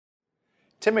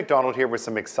Tim McDonald here with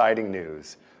some exciting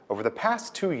news. Over the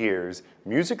past 2 years,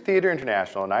 Music Theater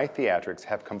International and iTheatrics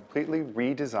have completely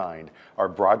redesigned our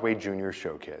Broadway Junior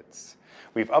ShowKits.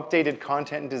 We've updated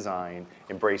content and design,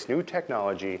 embraced new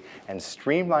technology, and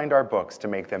streamlined our books to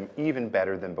make them even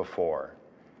better than before.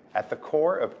 At the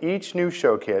core of each new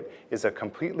ShowKit is a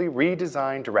completely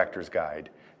redesigned director's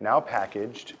guide, now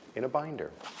packaged in a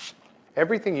binder.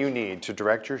 Everything you need to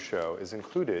direct your show is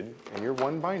included in your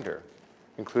one binder,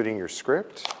 including your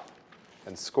script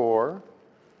and score,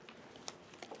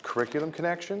 curriculum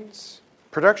connections,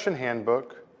 production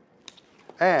handbook,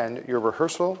 and your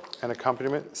rehearsal and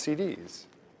accompaniment CDs.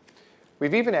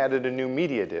 We've even added a new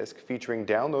media disc featuring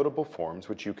downloadable forms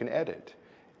which you can edit.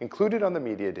 Included on the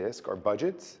media disc are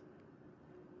budgets,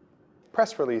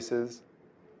 press releases,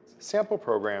 sample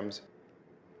programs,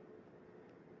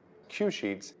 cue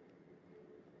sheets,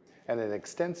 and an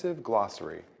extensive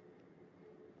glossary,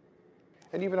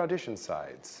 and even audition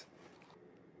sides.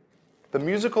 The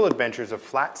Musical Adventures of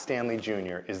Flat Stanley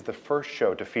Jr. is the first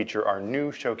show to feature our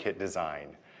new ShowKit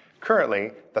design.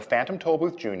 Currently, the Phantom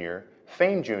Tollbooth Jr.,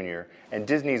 Fame Jr., and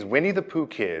Disney's Winnie the Pooh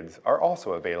Kids are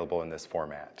also available in this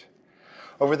format.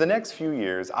 Over the next few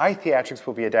years, iTheatrics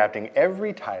will be adapting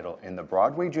every title in the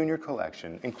Broadway Junior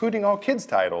collection, including all kids'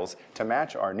 titles, to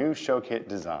match our new ShowKit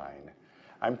design.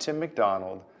 I'm Tim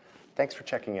McDonald. Thanks for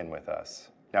checking in with us.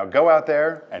 Now go out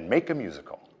there and make a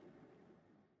musical.